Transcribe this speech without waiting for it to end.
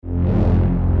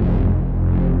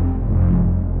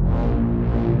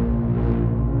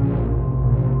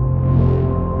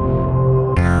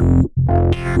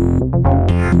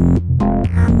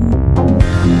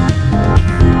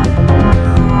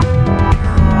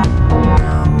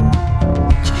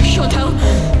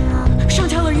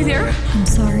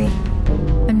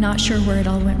not sure where it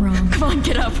all went wrong. Come on,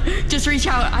 get up. Just reach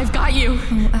out. I've got you.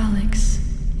 Oh, Alex,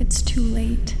 it's too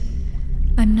late.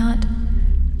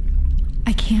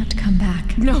 I can't come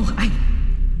back. No,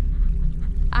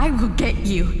 I will get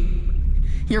you.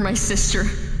 You're my sister.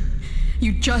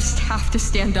 You just have to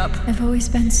stand up. I've always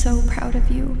been so proud of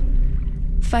you.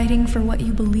 Fighting for what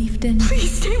you believed in.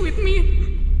 Please stay with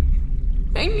me.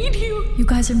 I need you. You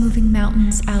guys are moving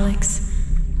mountains, Alex.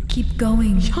 Keep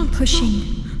going,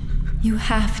 pushing. You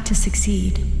have to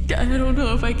succeed. I don't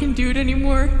know if I can do it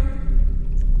anymore.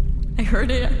 I heard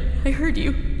it. I heard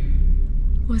you.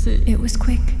 Was it? It was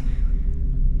quick.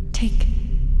 Take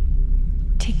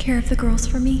care of the girls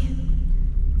for me.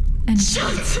 And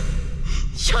Shant,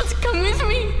 come with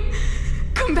me.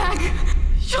 Come back.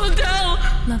 Chantal.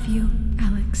 Love you,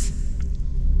 Alex.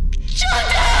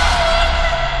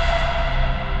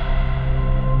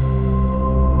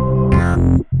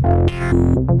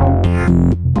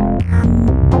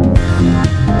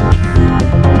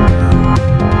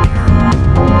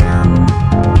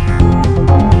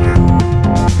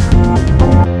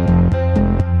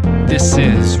 This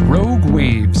is Rogue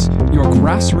Waves, your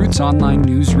grassroots online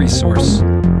news resource.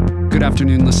 Good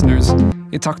afternoon, listeners.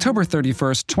 It's October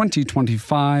 31st,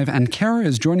 2025, and Kara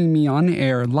is joining me on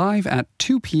air live at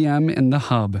 2 p.m. in the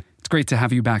Hub. It's great to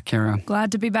have you back, Kara.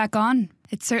 Glad to be back on.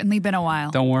 It's certainly been a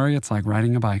while. Don't worry, it's like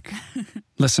riding a bike.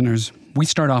 Listeners, we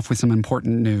start off with some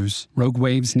important news. Rogue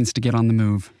Waves needs to get on the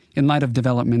move. In light of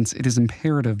developments, it is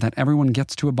imperative that everyone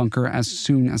gets to a bunker as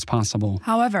soon as possible.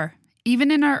 However,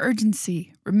 even in our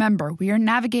urgency, remember, we are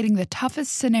navigating the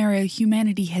toughest scenario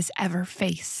humanity has ever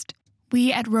faced.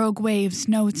 We at Rogue Waves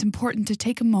know it's important to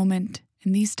take a moment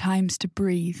in these times to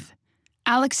breathe.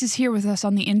 Alex is here with us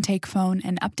on the intake phone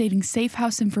and updating safe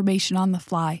house information on the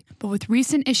fly. But with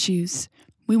recent issues,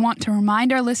 we want to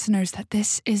remind our listeners that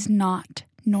this is not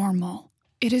normal.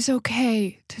 It is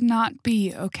okay to not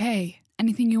be okay.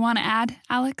 Anything you want to add,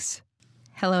 Alex?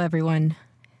 Hello, everyone.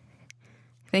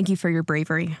 Thank you for your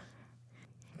bravery.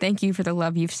 Thank you for the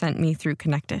love you've sent me through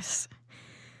Connectus.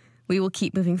 We will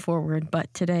keep moving forward,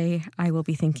 but today I will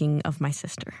be thinking of my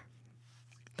sister.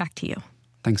 Back to you.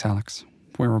 Thanks, Alex.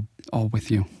 We're all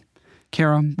with you.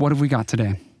 Kara, what have we got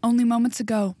today? Only moments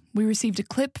ago, we received a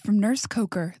clip from Nurse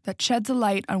Coker that sheds a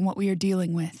light on what we are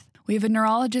dealing with. We have a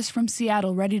neurologist from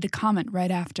Seattle ready to comment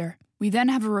right after. We then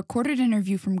have a recorded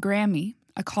interview from Grammy,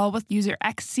 a call with user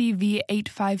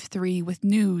XCV853 with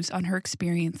news on her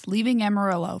experience leaving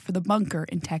Amarillo for the bunker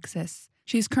in Texas.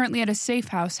 She is currently at a safe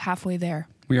house halfway there.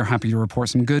 We are happy to report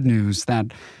some good news that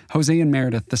Jose and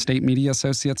Meredith, the state media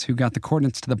associates who got the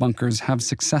coordinates to the bunkers, have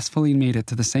successfully made it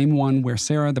to the same one where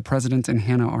Sarah, the president, and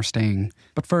Hannah are staying.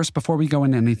 But first, before we go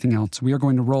into anything else, we are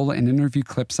going to roll an interview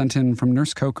clip sent in from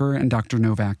Nurse Coker and Dr.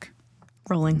 Novak.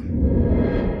 Rolling.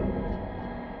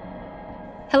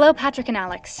 Hello, Patrick and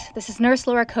Alex. This is Nurse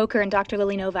Laura Coker and Dr.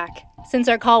 Lily Novak. Since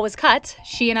our call was cut,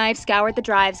 she and I have scoured the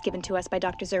drives given to us by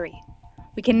Dr. Zuri.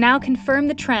 We can now confirm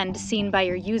the trend seen by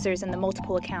your users in the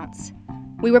multiple accounts.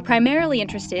 We were primarily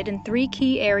interested in 3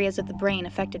 key areas of the brain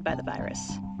affected by the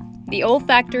virus: the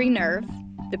olfactory nerve,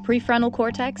 the prefrontal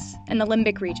cortex, and the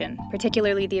limbic region,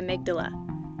 particularly the amygdala.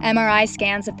 MRI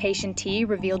scans of patient T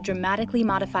revealed dramatically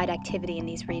modified activity in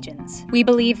these regions. We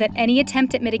believe that any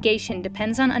attempt at mitigation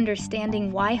depends on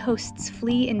understanding why hosts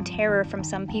flee in terror from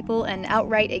some people and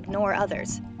outright ignore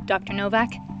others. Dr.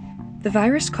 Novak? The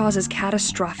virus causes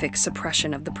catastrophic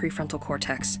suppression of the prefrontal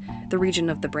cortex, the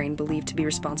region of the brain believed to be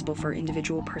responsible for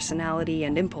individual personality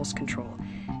and impulse control,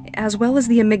 as well as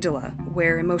the amygdala,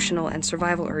 where emotional and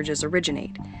survival urges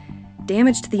originate.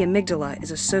 Damage to the amygdala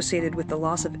is associated with the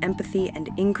loss of empathy and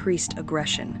increased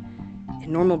aggression.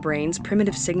 In normal brains,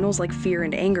 primitive signals like fear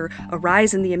and anger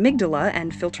arise in the amygdala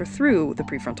and filter through the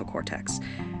prefrontal cortex.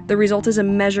 The result is a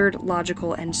measured,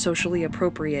 logical, and socially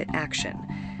appropriate action.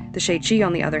 The Shai-Chi,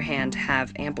 on the other hand,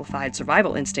 have amplified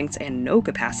survival instincts and no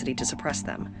capacity to suppress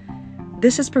them.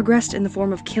 This has progressed in the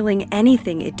form of killing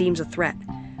anything it deems a threat,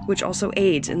 which also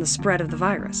aids in the spread of the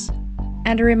virus.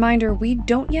 And a reminder, we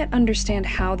don't yet understand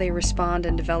how they respond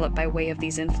and develop by way of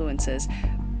these influences.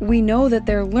 We know that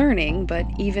they're learning, but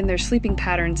even their sleeping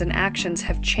patterns and actions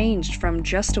have changed from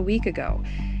just a week ago.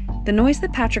 The noise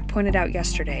that Patrick pointed out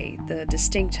yesterday, the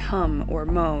distinct hum or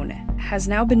moan, has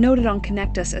now been noted on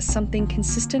Connectus as something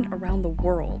consistent around the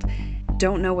world.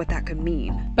 Don't know what that could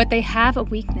mean. But they have a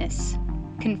weakness.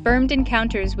 Confirmed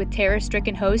encounters with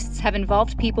terror-stricken hosts have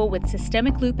involved people with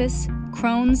systemic lupus,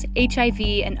 Crohn's,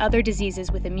 HIV, and other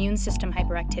diseases with immune system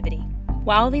hyperactivity.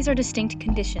 While these are distinct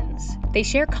conditions, they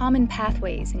share common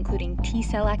pathways, including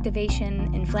T-cell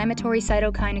activation, inflammatory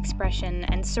cytokine expression,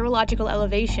 and serological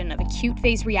elevation of acute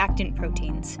phase reactant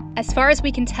proteins. As far as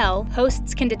we can tell,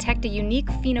 hosts can detect a unique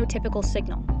phenotypical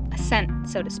signal, a scent,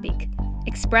 so to speak,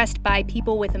 expressed by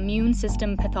people with immune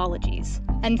system pathologies,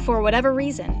 and for whatever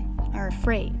reason, are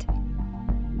afraid.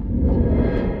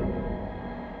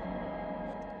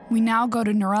 We now go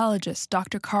to neurologist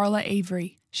Dr. Carla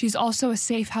Avery. She's also a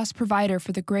safe house provider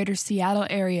for the greater Seattle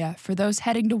area for those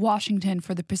heading to Washington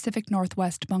for the Pacific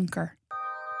Northwest bunker.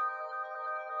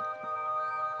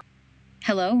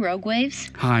 Hello, Rogue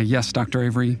Waves? Hi, yes, Dr.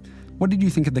 Avery. What did you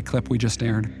think of the clip we just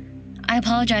aired? I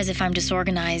apologize if I'm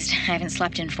disorganized. I haven't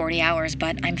slept in 40 hours,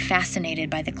 but I'm fascinated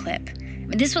by the clip.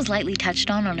 This was lightly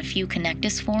touched on a few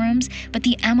Connectus forums, but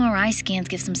the MRI scans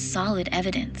give some solid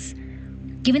evidence.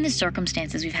 Given the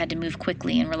circumstances, we've had to move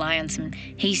quickly and rely on some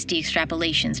hasty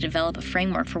extrapolations to develop a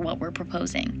framework for what we're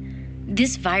proposing.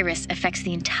 This virus affects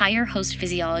the entire host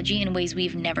physiology in ways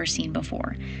we've never seen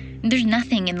before. There's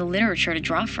nothing in the literature to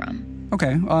draw from.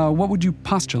 Okay, what would you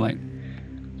postulate?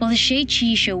 Well, the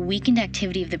Shih-Chi show weakened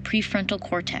activity of the prefrontal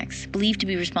cortex, believed to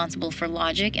be responsible for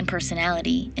logic and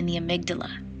personality, in the amygdala.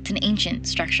 It's an ancient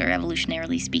structure,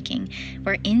 evolutionarily speaking,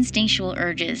 where instinctual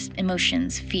urges,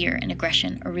 emotions, fear, and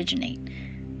aggression originate.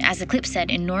 As the clip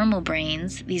said, in normal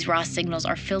brains, these raw signals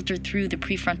are filtered through the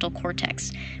prefrontal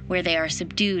cortex, where they are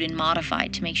subdued and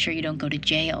modified to make sure you don't go to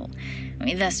jail.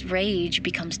 Thus, rage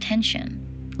becomes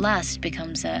tension. Lust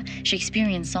becomes a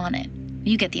Shakespearean sonnet.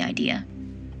 You get the idea.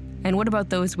 And what about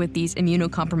those with these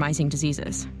immunocompromising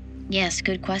diseases? Yes,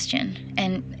 good question.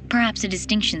 And perhaps a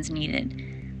distinction's needed.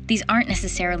 These aren't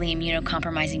necessarily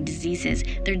immunocompromising diseases.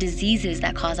 They're diseases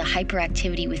that cause a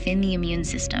hyperactivity within the immune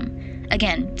system.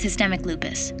 Again, systemic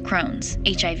lupus, Crohn's,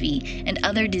 HIV, and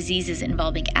other diseases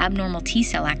involving abnormal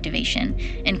T-cell activation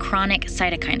and chronic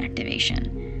cytokine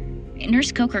activation.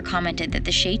 Nurse Coker commented that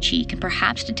the Shih-Chi can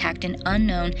perhaps detect an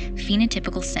unknown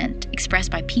phenotypical scent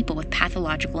expressed by people with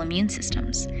pathological immune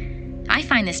systems. I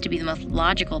find this to be the most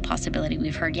logical possibility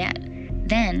we've heard yet.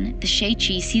 Then, the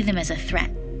Shih-Chi see them as a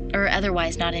threat, or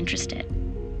otherwise not interested.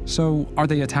 So, are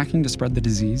they attacking to spread the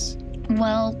disease?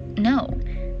 Well, no.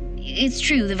 It's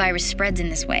true the virus spreads in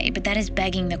this way, but that is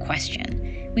begging the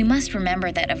question. We must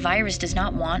remember that a virus does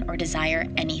not want or desire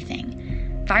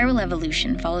anything. Viral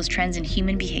evolution follows trends in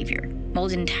human behavior,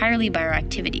 molded entirely by our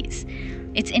activities.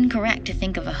 It's incorrect to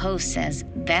think of a host as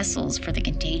vessels for the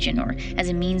contagion or as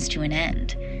a means to an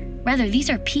end. Rather, these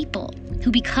are people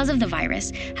who, because of the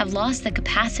virus, have lost the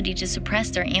capacity to suppress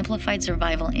their amplified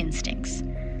survival instincts.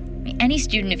 Any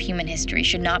student of human history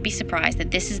should not be surprised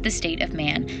that this is the state of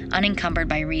man, unencumbered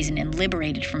by reason and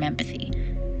liberated from empathy.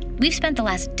 We've spent the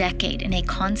last decade in a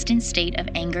constant state of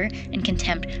anger and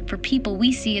contempt for people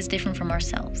we see as different from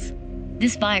ourselves.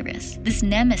 This virus, this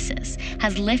nemesis,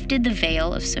 has lifted the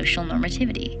veil of social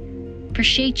normativity. For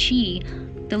Shih-Chi,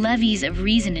 the levees of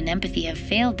reason and empathy have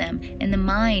failed them, and the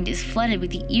mind is flooded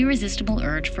with the irresistible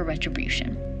urge for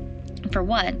retribution. For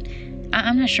what?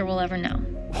 I'm not sure we'll ever know.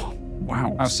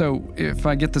 Wow. So, if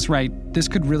I get this right, this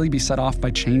could really be set off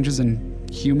by changes in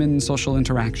human social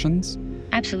interactions?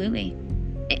 Absolutely.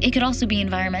 It could also be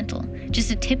environmental,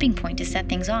 just a tipping point to set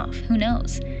things off. Who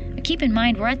knows? But keep in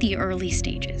mind, we're at the early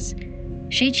stages.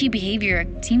 Shih-Chi behavior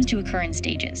seems to occur in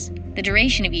stages. The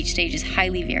duration of each stage is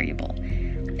highly variable.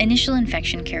 Initial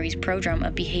infection carries prodrome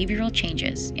of behavioral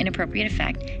changes, inappropriate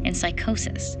effect, and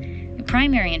psychosis.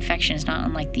 Primary infection is not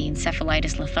unlike the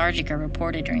encephalitis lethargica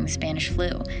reported during the Spanish flu,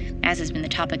 as has been the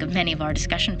topic of many of our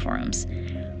discussion forums.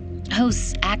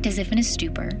 Hosts act as if in a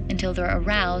stupor until they're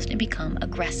aroused and become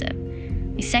aggressive.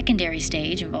 The secondary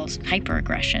stage involves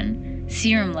hyperaggression.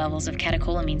 Serum levels of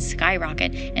catecholamine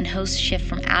skyrocket, and hosts shift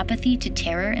from apathy to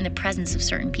terror in the presence of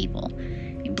certain people.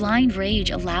 Blind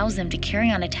rage allows them to carry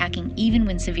on attacking even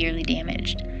when severely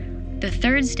damaged. The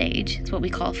third stage is what we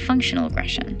call functional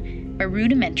aggression, where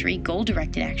rudimentary,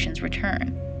 goal-directed actions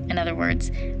return. In other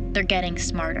words, they're getting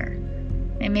smarter.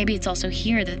 And maybe it's also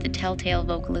here that the telltale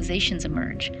vocalizations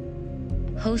emerge.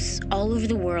 Hosts all over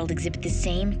the world exhibit the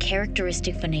same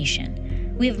characteristic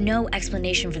phonation. We have no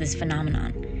explanation for this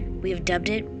phenomenon. We have dubbed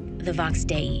it the Vox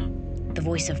Dei, the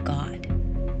voice of God.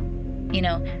 You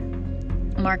know,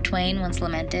 Mark Twain once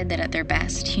lamented that at their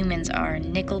best, humans are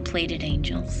nickel-plated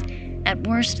angels. At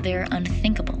worst, they're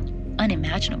unthinkable,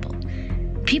 unimaginable.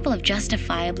 People have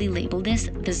justifiably labeled this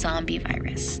the zombie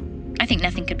virus. I think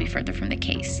nothing could be further from the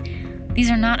case.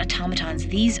 These are not automatons.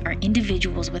 These are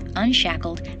individuals with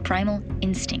unshackled primal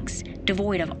instincts,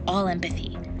 devoid of all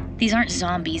empathy. These aren't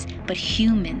zombies, but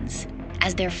humans,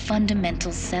 as their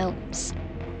fundamental selves.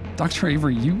 Dr.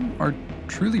 Avery, you are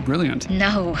truly brilliant.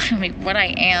 No, what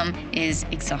I am is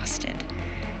exhausted.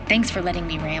 Thanks for letting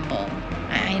me ramble.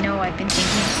 I know I've been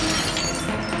thinking...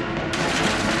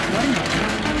 What am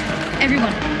I?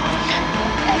 Everyone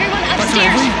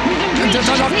upstairs!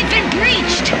 We've been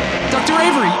breached! Dr.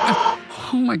 Avery!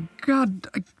 Oh my God.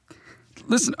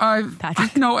 Listen,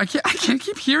 Patrick. I can't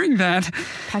keep hearing that.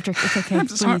 Patrick, it's okay. I'm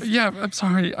sorry. Please. Yeah, I'm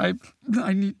sorry. I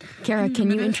need... Kara,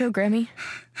 can you intro Grammy?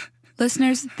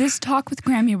 Listeners, this talk with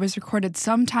Grammy was recorded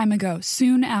some time ago,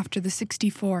 soon after the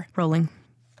 64. Rolling.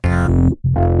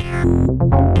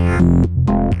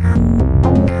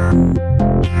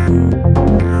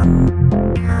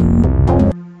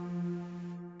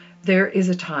 There is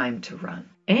a time to run,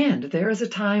 and there is a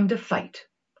time to fight.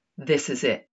 This is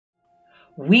it.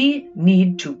 We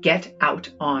need to get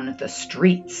out on the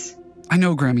streets. I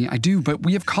know, Grammy, I do, but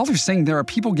we have callers saying there are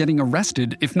people getting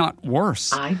arrested, if not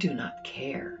worse. I do not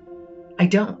care. I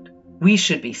don't. We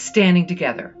should be standing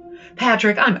together.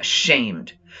 Patrick, I'm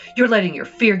ashamed. You're letting your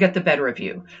fear get the better of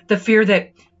you. The fear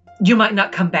that you might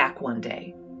not come back one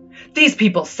day. These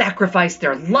people sacrifice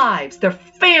their lives, their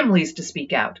families to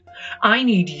speak out. I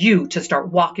need you to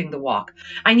start walking the walk.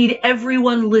 I need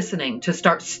everyone listening to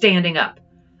start standing up.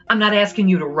 I'm not asking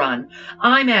you to run.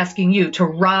 I'm asking you to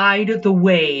ride the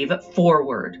wave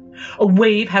forward. A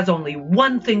wave has only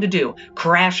one thing to do: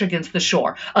 crash against the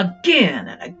shore again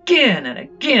and again and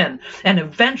again. And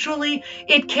eventually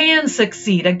it can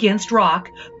succeed against rock,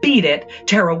 beat it,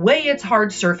 tear away its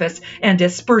hard surface, and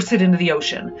disperse it into the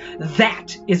ocean.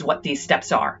 That is what these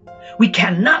steps are. We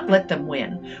cannot let them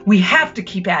win. We have to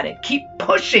keep at it, keep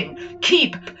pushing,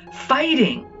 keep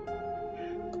fighting.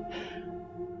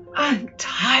 I'm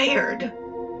tired,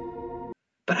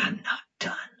 but I'm not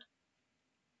done.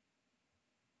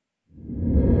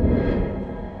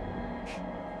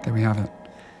 There we have it.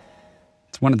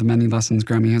 It's one of the many lessons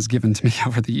Grammy has given to me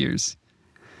over the years.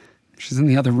 She's in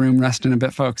the other room resting a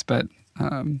bit, folks, but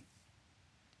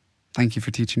thank you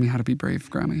for teaching me how to be brave,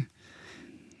 Grammy.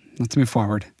 Let's move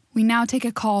forward. We now take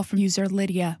a call from user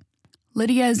Lydia.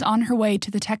 Lydia is on her way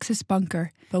to the Texas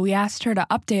bunker, but we asked her to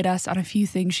update us on a few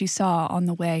things she saw on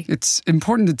the way. It's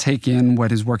important to take in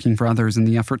what is working for others in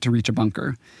the effort to reach a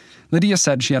bunker. Lydia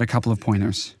said she had a couple of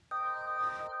pointers.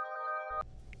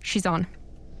 She's on.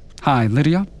 Hi,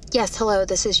 Lydia? Yes, hello,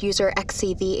 this is user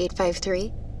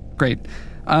XCV853. Great.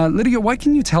 Lydia, what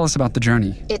can you tell us about the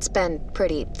journey? It's been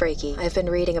pretty freaky. I've been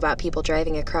reading about people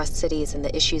driving across cities and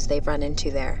the issues they've run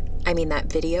into there. I mean,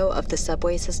 that video of the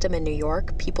subway system in New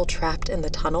York, people trapped in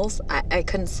the tunnels, I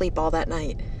couldn't sleep all that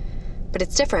night. But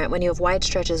it's different when you have wide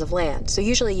stretches of land, so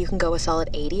usually you can go a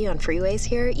solid 80 on freeways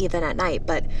here, even at night,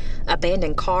 but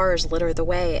abandoned cars litter the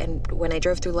way, and when I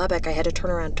drove through Lubbock, I had to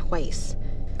turn around twice.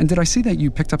 And did I see that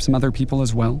you picked up some other people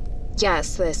as well?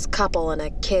 Yes, this couple and a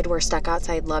kid were stuck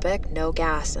outside Lubbock, no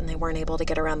gas, and they weren't able to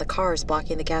get around the cars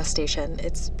blocking the gas station.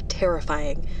 It's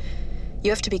terrifying.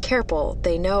 You have to be careful.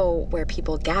 They know where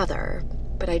people gather,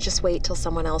 but I just wait till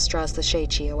someone else draws the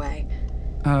Shade-Chi away.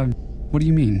 What do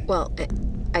you mean? Well,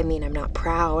 I mean, I'm not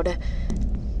proud.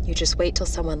 You just wait till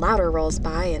someone louder rolls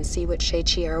by and see which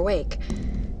Shade-Chi are awake.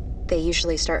 They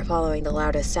usually start following the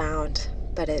loudest sound,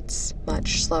 but it's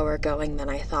much slower going than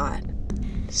I thought.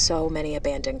 So many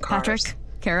abandoned cars. Patrick,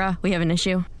 Kara, we have an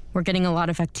issue. We're getting a lot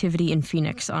of activity in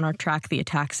Phoenix on our Track the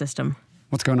Attack system.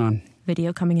 What's going on?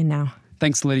 Video coming in now.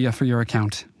 Thanks, Lydia, for your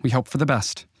account. We hope for the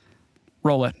best.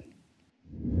 Roll it.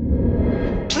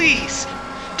 Please!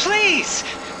 Please!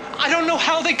 I don't know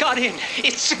how they got in.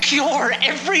 It's secure.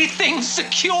 Everything's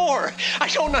secure. I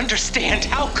don't understand.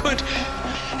 How could...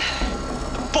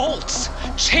 Bolts,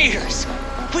 chains.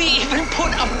 We even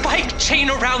put a bike chain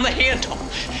around the handle.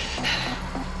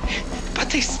 But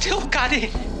they still got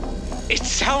in. It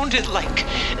sounded like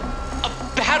a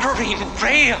battering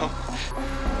ram.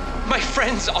 My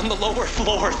friends on the lower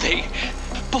floor,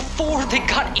 before they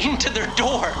got into their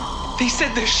door, they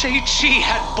said the Shade-Chi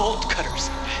had bolt cutters.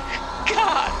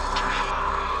 God!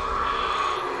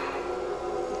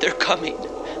 They're coming.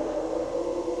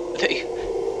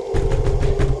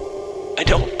 I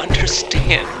don't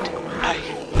understand.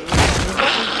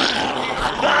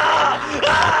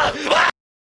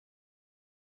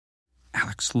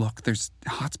 Alex, look, there's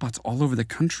hotspots all over the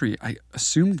country. I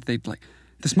assumed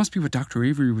this must be what Dr.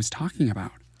 Avery was talking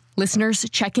about. Listeners,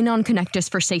 check in on Connectus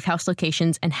for safe house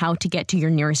locations and how to get to your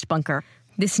nearest bunker.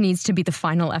 This needs to be the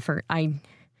final effort.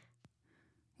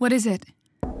 What is it?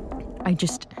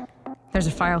 There's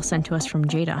a file sent to us from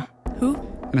Jada. Who?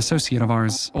 An associate of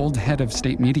ours, old head of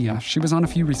state media. She was on a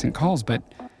few recent calls, but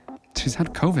she's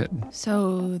had COVID.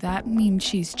 So that means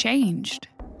she's changed.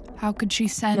 How could she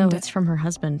send... No, it's from her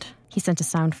husband. He sent a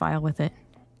sound file with it.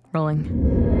 Rolling.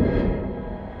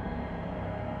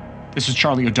 This is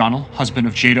Charlie O'Donnell, husband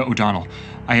of Jada O'Donnell.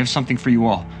 I have something for you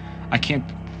all. I can't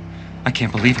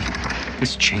believe it.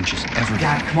 This changes everything.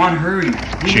 Dad, come on, hurry. We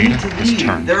Jada need to has leave.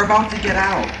 turned. They're about to get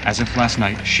out. As if last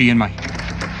night, she and my...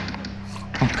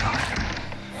 Oh, God.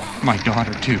 My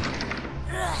daughter, too.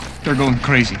 They're going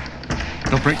crazy.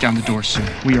 They'll break down the door soon.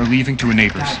 We are leaving to a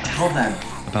neighbor's. Dad, tell them.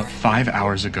 About 5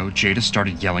 hours ago, Jada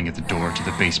started yelling at the door to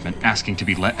the basement, asking to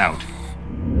be let out.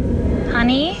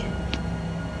 Honey?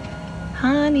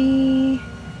 Honey?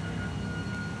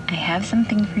 I have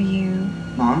something for you.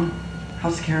 Mom,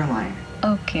 how's Caroline?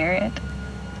 Oh, Garrett.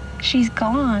 She's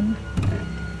gone.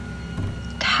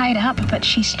 Tied up, but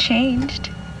she's changed.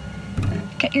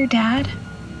 Get your dad?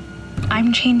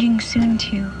 I'm changing soon,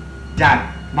 too.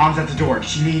 Dad, Mom's at the door.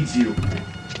 She needs you.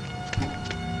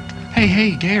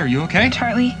 Hey, Gare, you okay?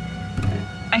 Charlie,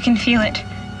 I can feel it.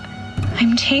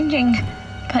 I'm changing,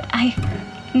 but I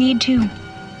need to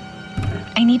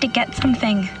get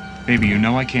something. Baby, you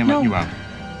know I can't let you out.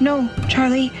 No,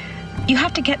 Charlie, you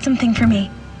have to get something for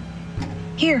me.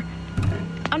 Here,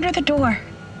 under the door.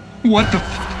 What the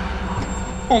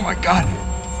Oh my God.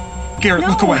 Garrett,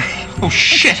 look away. Oh,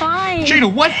 shit. It's fine. Jada,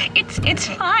 what? It's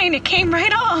fine. It came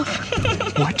right off.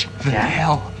 What the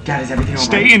hell? Dad, is everything all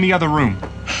Stay right? in the other room.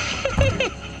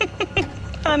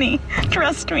 Honey,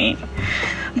 trust me.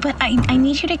 But I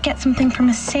need you to get something from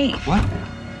a safe. What?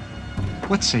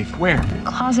 What safe? Where?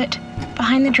 Closet,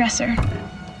 behind the dresser.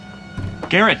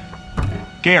 Garrett!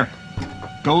 Gare,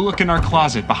 go look in our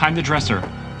closet, behind the dresser,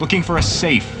 looking for a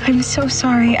safe. I'm so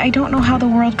sorry. I don't know how the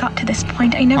world got to this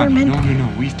point. I never meant...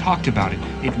 No. We've talked about it.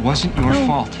 It wasn't your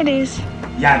fault. It is.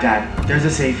 Yeah, Dad, there's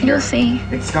a safe here. You'll see.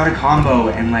 It's got a combo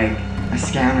and, like, a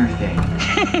scanner thing.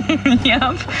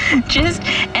 Yup. Just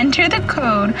enter the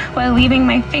code while leaving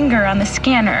my finger on the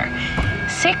scanner.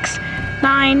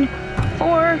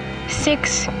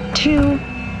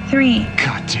 694623.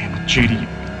 God damn it, JD.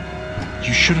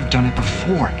 You should have done it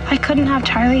before. I couldn't have,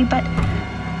 Charlie, but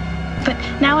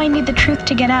now I need the truth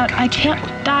to get out. I can't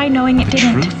die knowing it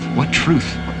didn't. The truth? What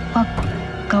truth? Well,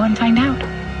 go and find out.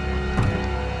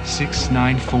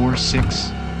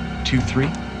 694623?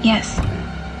 Yes.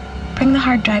 Bring the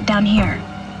hard drive down here.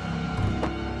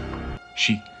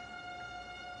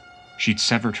 She'd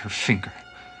severed her finger,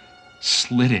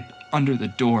 slid it under the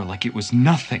door like it was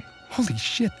nothing. Holy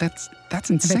shit, that's I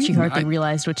insane. bet she hardly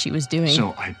realized what she was doing.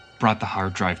 So I brought the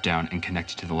hard drive down and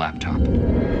connected to the laptop.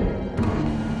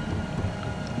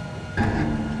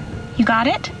 You got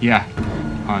it? Yeah,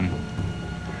 on...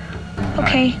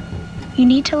 Okay. You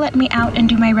need to let me out and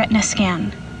do my retina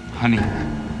scan. Honey,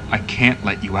 I can't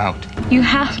let you out. You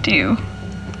have to.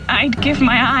 I'd give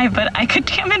my eye, but I could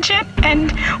damage it,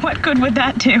 and what good would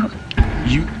that do?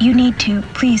 You need to,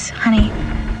 please, honey.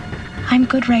 I'm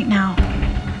good right now.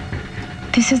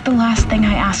 This is the last thing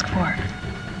I ask for.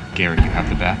 Gary, you have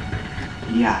the bat?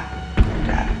 Yeah,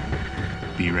 Dad.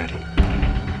 Be ready.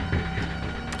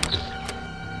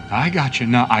 I got you.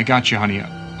 No, I got you, honey.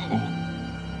 Oh,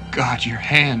 God, your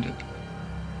hand.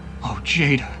 Oh,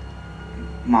 Jada.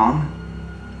 Mom,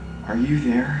 are you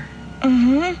there?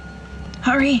 Mm-hmm.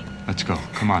 Hurry. Let's go.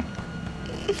 Come on.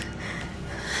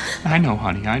 I know,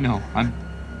 honey. I know. I'm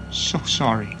so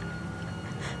sorry.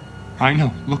 I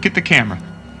know. Look at the camera.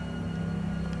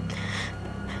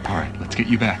 All right, let's get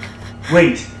you back.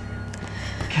 Wait.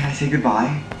 Can I say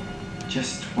goodbye?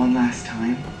 Just one last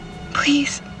time?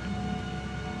 Please.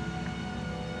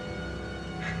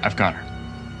 I've got her.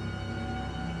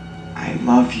 I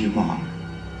love you, Mom.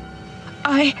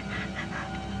 I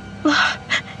love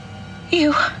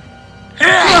you.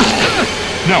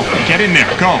 No, get in there.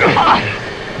 Go.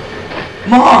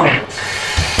 Mom!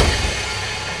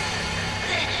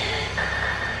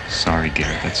 Sorry,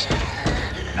 Garrett. That's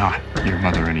not your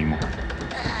mother anymore.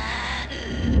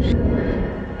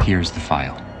 Here's the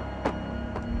file.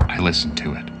 I listened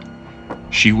to it.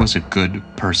 She was a good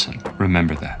person.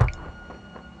 Remember that.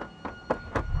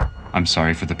 I'm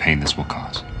sorry for the pain this will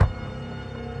cause.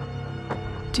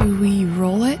 Do we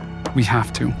roll it? We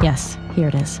have to. Yes, here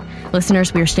it is.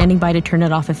 Listeners, we are standing by to turn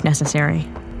it off if necessary.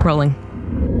 Rolling.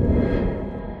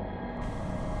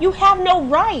 You have no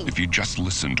right. If you just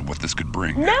listen to what this could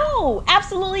bring. No,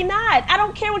 absolutely not. I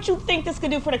don't care what you think this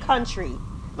could do for the country.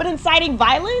 But inciting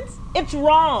violence? It's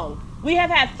wrong. We have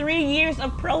had 3 years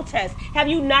of protest. Have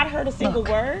you not heard a single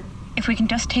word? If we can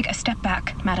just take a step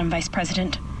back, Madam Vice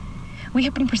President. We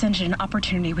have been presented an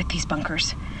opportunity with these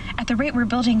bunkers. At the rate we're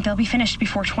building, they'll be finished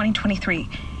before 2023.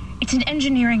 It's an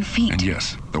engineering feat. And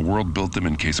yes, the world built them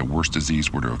in case a worse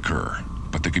disease were to occur,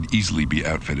 but they could easily be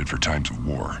outfitted for times of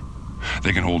war.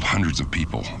 They can hold hundreds of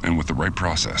people, and with the right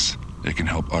process, It can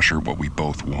help usher what we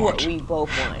both want. What we both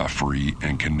want. A free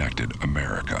and connected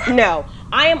America. No,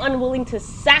 I am unwilling to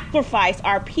sacrifice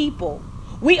our people.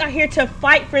 We are here to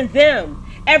fight for them.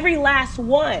 Every last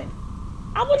one.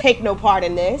 I will take no part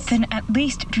in this. Then at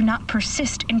least do not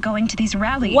persist in going to these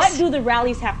rallies. What do the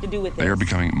rallies have to do with this? They are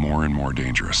becoming more and more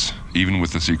dangerous. Even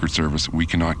with the Secret Service, we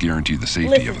cannot guarantee the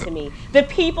safety of it. Listen to me. The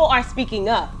people are speaking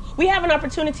up. We have an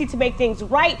opportunity to make things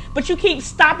right, but you keep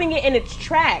stopping it in its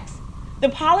tracks. The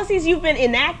policies you've been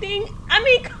enacting, I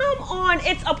mean, come on,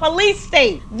 it's a police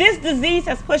state. This disease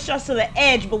has pushed us to the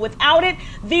edge, but without it,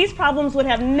 these problems would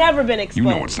have never been exposed.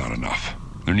 You know it's not enough.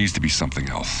 There needs to be something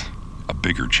else. A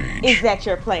bigger change. Is that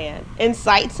your plan?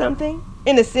 Incite something?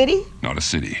 In the city? Not a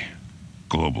city.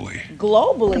 Globally.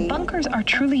 Globally? The bunkers are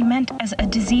truly meant as a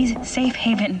disease safe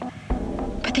haven.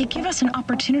 But they give us an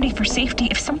opportunity for safety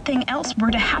if something else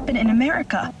were to happen in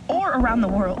America or around the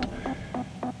world.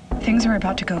 Things are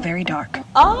about to go very dark.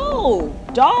 Oh,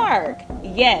 dark.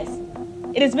 Yes.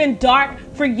 It has been dark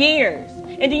for years.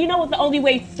 And do you know what the only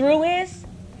way through is?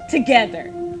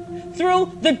 Together.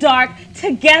 Through the dark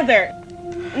together.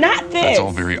 Not this. That's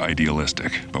all very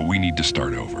idealistic, but we need to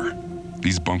start over.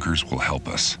 These bunkers will help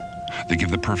us. They give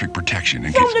the perfect protection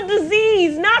in From case... the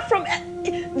disease, not from...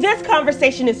 This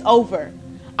conversation is over.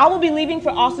 I will be leaving for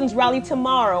Austin's rally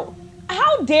tomorrow.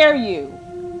 How dare you?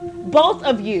 Both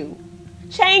of you.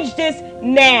 Change this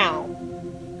now.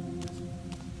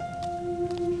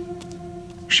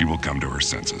 She will come to her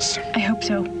senses. I hope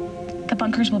so. The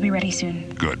bunkers will be ready soon.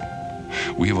 Good.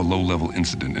 We have a low-level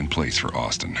incident in place for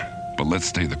Austin, but let's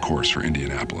stay the course for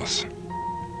Indianapolis.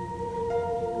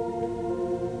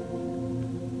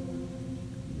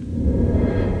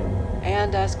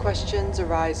 And as questions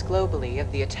arise globally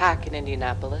of the attack in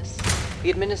Indianapolis, the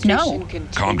administration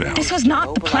continues... Calm down. This was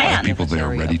not the plan. The people there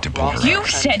are ready to pull her You out.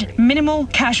 said minimal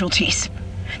casualties.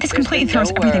 This completely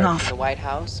throws everything off. The White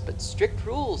House, but strict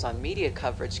rules on media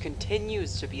coverage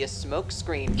continues to be a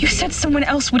smokescreen. You said someone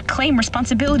else would claim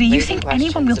responsibility. You think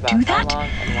anyone will do that?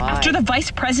 After the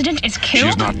vice president is killed? She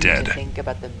is not dead. Think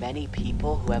about the many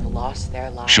people who have lost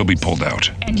their lives. She'll be pulled out.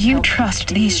 And you trust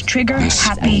these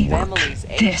trigger-happy...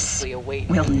 This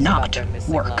will not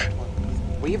work.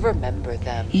 We remember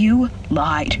them. You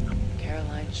lied.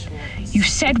 Caroline Schwartz. You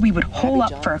said we would hole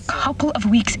up for a couple of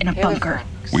weeks in a bunker.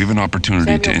 We have an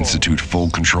opportunity to institute full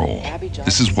control.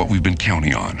 This is what we've been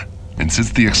counting on. And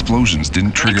since the explosions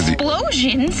didn't trigger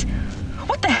Explosions?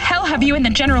 What the hell have you and the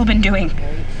general been doing?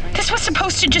 This was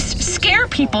supposed to just scare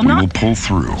people, We will pull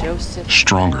through.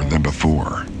 Stronger than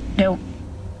before. No.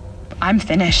 I'm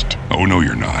finished. Oh, no,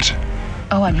 you're not.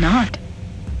 Oh, I'm not.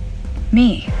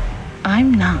 Me.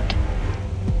 I'm not.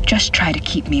 Just try to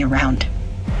keep me around.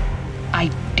 I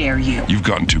dare you. You've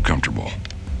gotten too comfortable.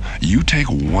 You take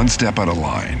one step out of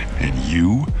line, and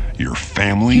you, your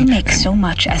family... You make so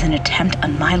much as an attempt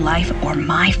on my life or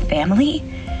my family,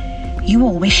 you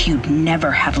will wish you'd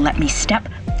never have let me step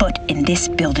foot in this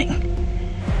building.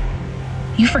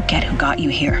 You forget who got you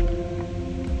here.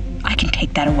 I can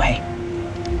take that away.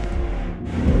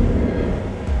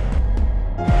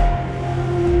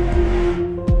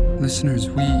 Listeners,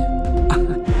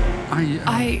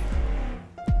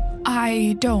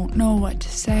 I don't know what to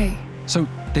say. So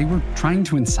they were trying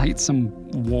to incite some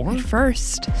war? At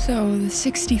first. So the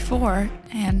 64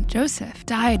 and Joseph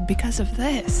died because of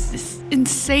this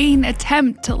insane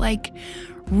attempt to,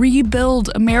 rebuild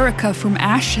America from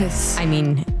ashes. I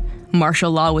mean,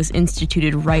 martial law was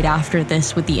instituted right after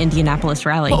this with the Indianapolis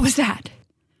rally. What was that?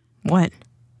 What?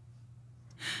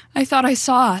 I thought I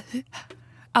saw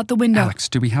out the window. Alex,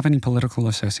 do we have any political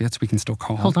associates we can still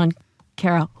call? Hold on.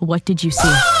 Kara, what did you see?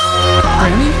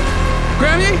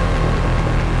 Grammy?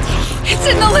 It's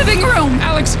in the living room!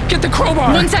 Alex, get the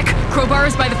crowbar! One sec! Crowbar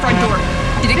is by the front door.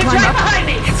 Did it climb up? Behind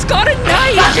me! It's got a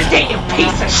knife! Suck it, you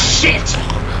piece of shit!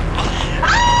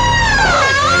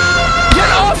 Get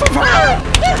off of her!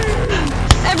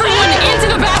 Everyone into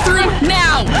the bathroom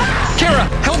now! Kara,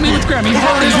 help me with Grammy.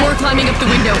 There's more climbing up the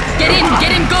window. Get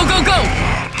in, go, go, go!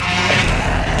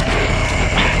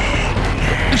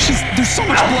 There's so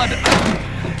much blood.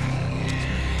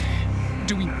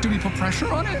 Do we put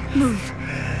pressure on it? Move.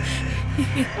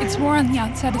 It's more on the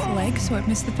outside of the leg, so I've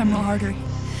missed the femoral artery.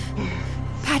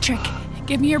 Patrick,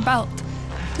 give me your belt.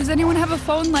 Does anyone have a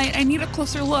phone light? I need a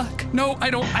closer look. No, I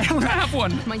don't have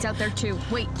one. Mine's out there too.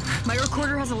 Wait, my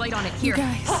recorder has a light on it. Here. You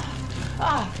guys.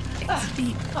 It's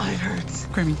deep. Oh, it hurts.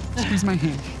 Grammy, squeeze my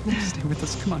hand. Stay with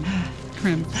us. Come on. Come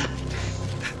in.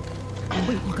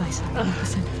 Wait, you guys,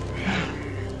 listen.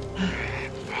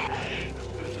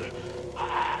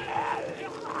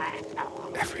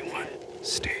 Everyone,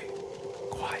 stay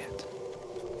quiet.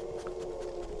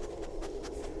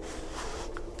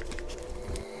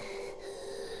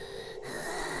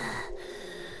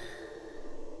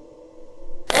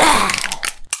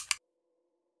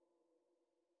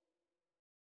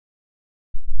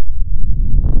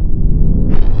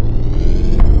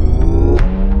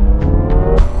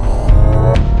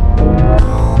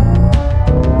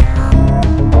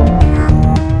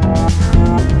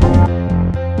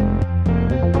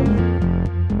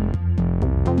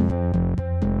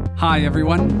 Hi,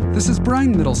 everyone. This is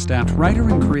Brian Middlestat, writer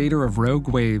and creator of Rogue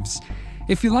Waves.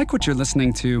 If you like what you're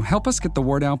listening to, help us get the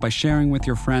word out by sharing with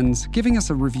your friends, giving us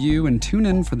a review, and tune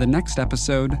in for the next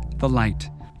episode, The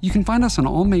Light. You can find us on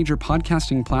all major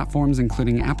podcasting platforms,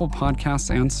 including Apple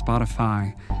Podcasts and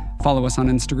Spotify. Follow us on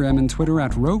Instagram and Twitter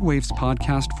at Rogue Waves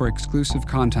Podcast for exclusive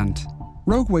content.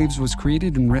 Rogue Waves was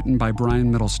created and written by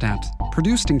Brian Middlestat,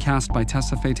 produced and cast by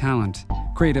Tessa Faye Talent,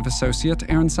 creative associate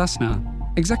Aaron Cessna,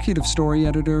 executive story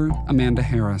editor Amanda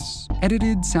Harris,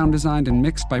 edited, sound designed, and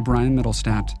mixed by Brian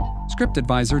Middlestat, script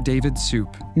advisor David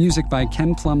Soup, music by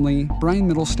Ken Plumley, Brian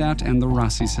Middlestat, and the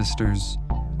Rossi Sisters,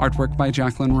 artwork by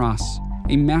Jacqueline Ross.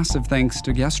 A massive thanks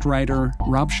to guest writer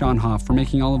Rob Schonhoff for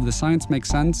making all of the science make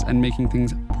sense and making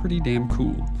things pretty damn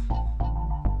cool.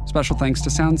 Special thanks to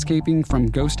soundscaping from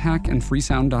Ghost Hack and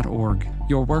freesound.org.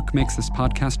 Your work makes this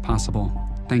podcast possible.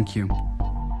 Thank you.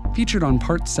 Featured on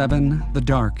Part 7, The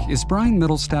Dark, is Brian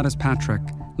Middlestat as Patrick,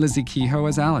 Lizzie Kehoe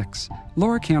as Alex,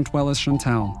 Laura Cantwell as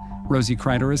Chantel, Rosie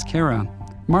Kreider as Kara,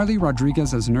 Marley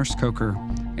Rodriguez as Nurse Coker,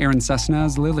 Aaron Cessna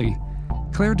as Lily,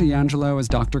 Claire D'Angelo as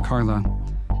Dr. Carla,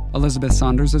 Elizabeth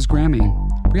Saunders as Grammy,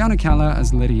 Brianna Calla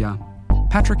as Lydia,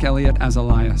 Patrick Elliott as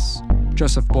Elias,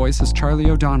 Joseph Boyce as Charlie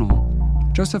O'Donnell,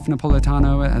 Joseph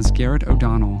Napolitano as Garrett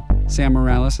O'Donnell, Sam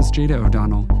Morales as Jada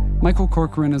O'Donnell, Michael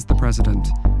Corcoran as the President,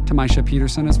 Tamisha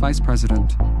Peterson as Vice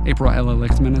President, April Ella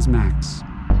Lichtman as Max.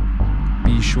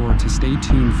 Be sure to stay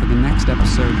tuned for the next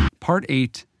episode, Part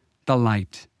 8, The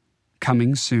Light,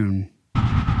 coming soon.